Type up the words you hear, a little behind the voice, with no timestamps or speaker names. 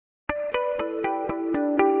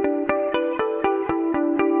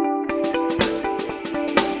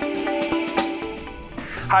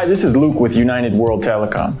Hi, this is Luke with United World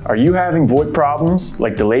Telecom. Are you having VoIP problems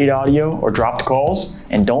like delayed audio or dropped calls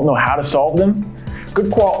and don't know how to solve them?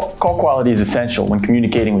 Good call quality is essential when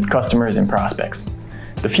communicating with customers and prospects.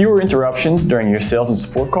 The fewer interruptions during your sales and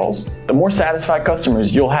support calls, the more satisfied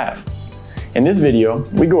customers you'll have. In this video,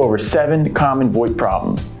 we go over 7 common VoIP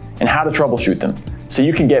problems and how to troubleshoot them so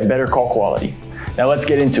you can get better call quality. Now let's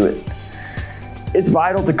get into it. It's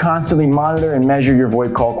vital to constantly monitor and measure your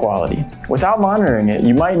VoIP call quality. Without monitoring it,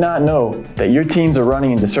 you might not know that your teams are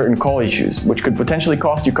running into certain call issues, which could potentially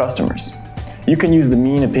cost you customers. You can use the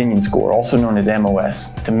mean opinion score, also known as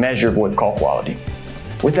MOS, to measure VoIP call quality.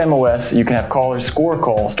 With MOS, you can have callers score a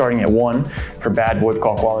call starting at 1 for bad VoIP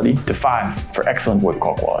call quality to 5 for excellent VoIP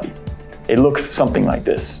call quality. It looks something like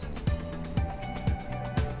this.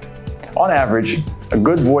 On average, a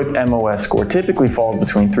good VoIP MOS score typically falls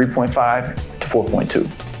between 3.5 to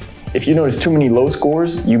 4.2. If you notice too many low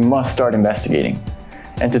scores, you must start investigating.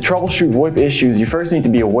 And to troubleshoot VoIP issues, you first need to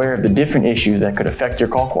be aware of the different issues that could affect your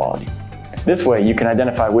call quality. This way, you can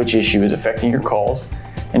identify which issue is affecting your calls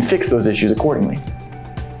and fix those issues accordingly.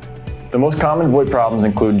 The most common VoIP problems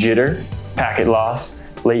include jitter, packet loss,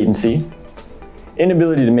 latency,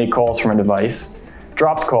 inability to make calls from a device,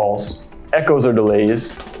 dropped calls, echoes or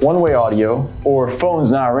delays, one-way audio, or phones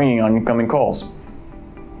not ringing on incoming calls.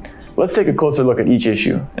 Let's take a closer look at each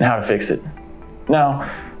issue and how to fix it. Now,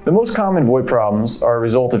 the most common VoIP problems are a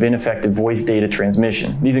result of ineffective voice data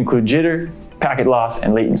transmission. These include jitter, packet loss,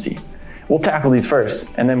 and latency. We'll tackle these first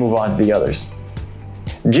and then move on to the others.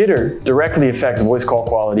 Jitter directly affects voice call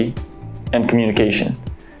quality and communication.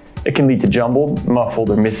 It can lead to jumbled, muffled,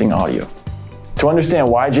 or missing audio. To understand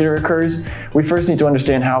why jitter occurs, we first need to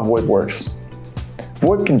understand how VoIP works.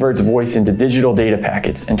 VoIP converts voice into digital data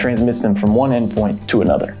packets and transmits them from one endpoint to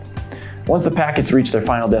another. Once the packets reach their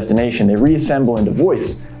final destination, they reassemble into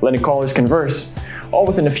voice, letting callers converse, all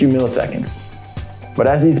within a few milliseconds. But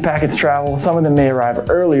as these packets travel, some of them may arrive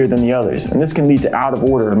earlier than the others, and this can lead to out of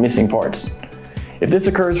order or missing parts. If this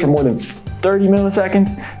occurs for more than 30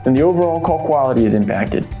 milliseconds, then the overall call quality is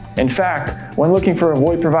impacted. In fact, when looking for a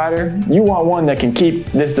VoIP provider, you want one that can keep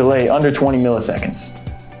this delay under 20 milliseconds.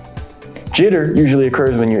 Jitter usually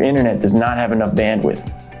occurs when your internet does not have enough bandwidth.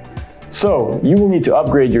 So, you will need to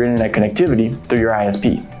upgrade your internet connectivity through your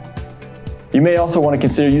ISP. You may also want to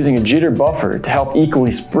consider using a jitter buffer to help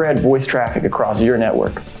equally spread voice traffic across your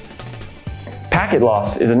network. Packet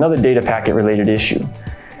loss is another data packet related issue.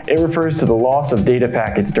 It refers to the loss of data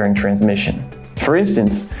packets during transmission. For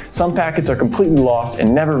instance, some packets are completely lost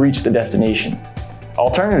and never reach the destination.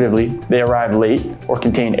 Alternatively, they arrive late or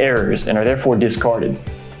contain errors and are therefore discarded.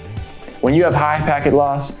 When you have high packet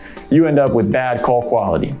loss, you end up with bad call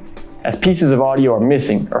quality, as pieces of audio are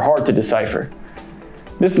missing or hard to decipher.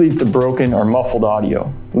 This leads to broken or muffled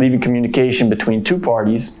audio, leaving communication between two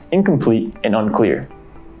parties incomplete and unclear.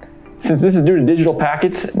 Since this is due to digital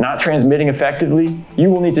packets not transmitting effectively, you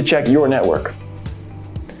will need to check your network.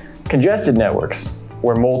 Congested networks,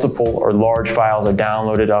 where multiple or large files are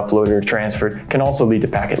downloaded, uploaded, or transferred, can also lead to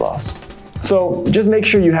packet loss. So just make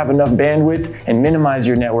sure you have enough bandwidth and minimize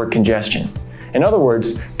your network congestion. In other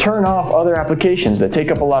words, turn off other applications that take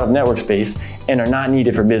up a lot of network space and are not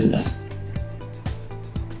needed for business.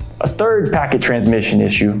 A third packet transmission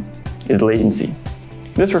issue is latency.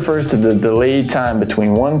 This refers to the delayed time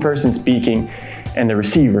between one person speaking and the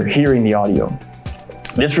receiver hearing the audio.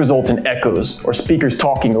 This results in echoes or speakers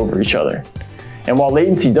talking over each other. And while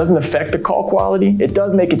latency doesn't affect the call quality, it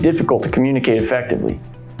does make it difficult to communicate effectively.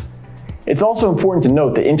 It's also important to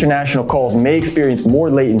note that international calls may experience more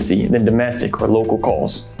latency than domestic or local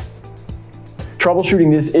calls.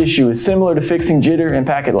 Troubleshooting this issue is similar to fixing jitter and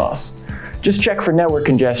packet loss. Just check for network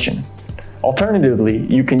congestion. Alternatively,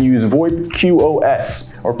 you can use VoIP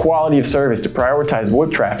QoS, or quality of service, to prioritize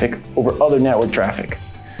VoIP traffic over other network traffic.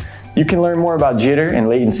 You can learn more about jitter and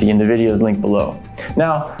latency in the videos linked below.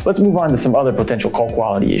 Now, let's move on to some other potential call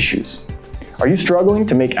quality issues. Are you struggling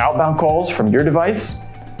to make outbound calls from your device?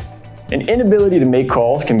 An inability to make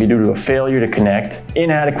calls can be due to a failure to connect,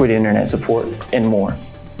 inadequate internet support, and more.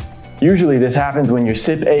 Usually this happens when your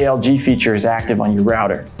SIP ALG feature is active on your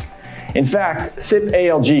router. In fact, SIP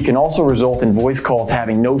ALG can also result in voice calls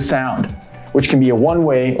having no sound, which can be a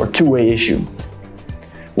one-way or two-way issue.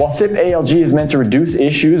 While SIP ALG is meant to reduce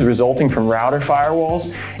issues resulting from router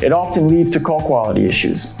firewalls, it often leads to call quality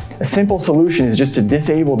issues. A simple solution is just to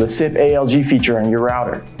disable the SIP ALG feature on your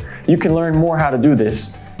router. You can learn more how to do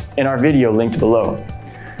this in our video linked below.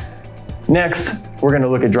 Next, we're going to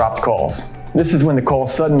look at dropped calls. This is when the call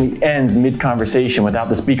suddenly ends mid-conversation without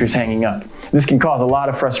the speakers hanging up. This can cause a lot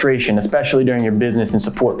of frustration, especially during your business and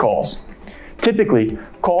support calls. Typically,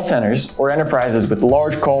 call centers or enterprises with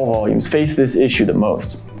large call volumes face this issue the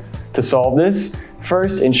most. To solve this,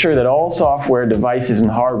 first ensure that all software, devices, and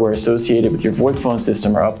hardware associated with your VoIP phone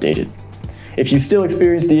system are updated. If you still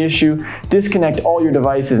experience the issue, disconnect all your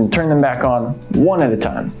devices and turn them back on one at a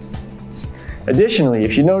time. Additionally,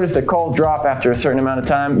 if you notice that calls drop after a certain amount of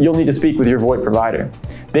time, you'll need to speak with your VoIP provider.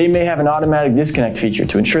 They may have an automatic disconnect feature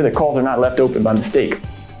to ensure that calls are not left open by mistake.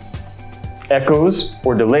 Echoes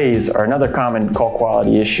or delays are another common call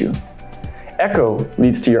quality issue. Echo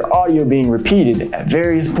leads to your audio being repeated at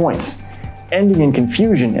various points, ending in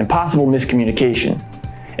confusion and possible miscommunication.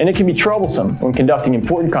 And it can be troublesome when conducting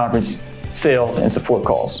important conference, sales, and support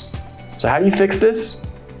calls. So how do you fix this?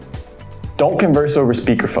 Don't converse over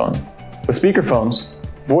speakerphone. With speakerphones,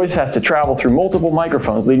 voice has to travel through multiple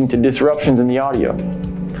microphones, leading to disruptions in the audio.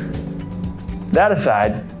 That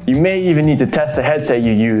aside, you may even need to test the headset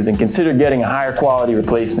you use and consider getting a higher quality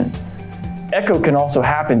replacement. Echo can also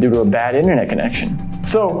happen due to a bad internet connection.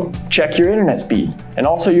 So, check your internet speed and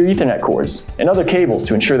also your Ethernet cords and other cables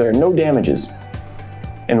to ensure there are no damages.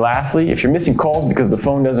 And lastly, if you're missing calls because the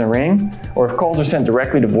phone doesn't ring, or if calls are sent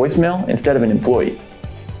directly to voicemail instead of an employee.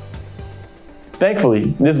 Thankfully,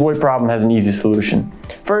 this VoIP problem has an easy solution.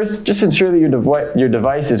 First, just ensure that your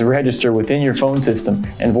device is registered within your phone system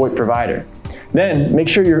and VoIP provider. Then, make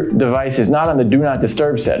sure your device is not on the Do Not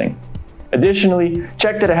Disturb setting. Additionally,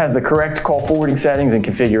 check that it has the correct call forwarding settings and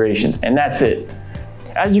configurations, and that's it.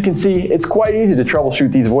 As you can see, it's quite easy to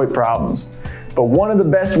troubleshoot these VoIP problems. But one of the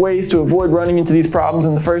best ways to avoid running into these problems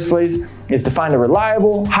in the first place is to find a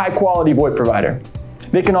reliable, high-quality VoIP provider.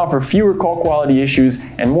 They can offer fewer call quality issues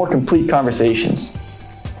and more complete conversations.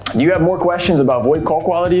 Do you have more questions about VoIP call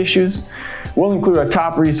quality issues? We'll include our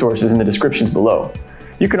top resources in the descriptions below.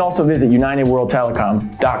 You can also visit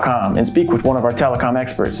UnitedWorldTelecom.com and speak with one of our telecom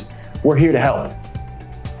experts. We're here to help.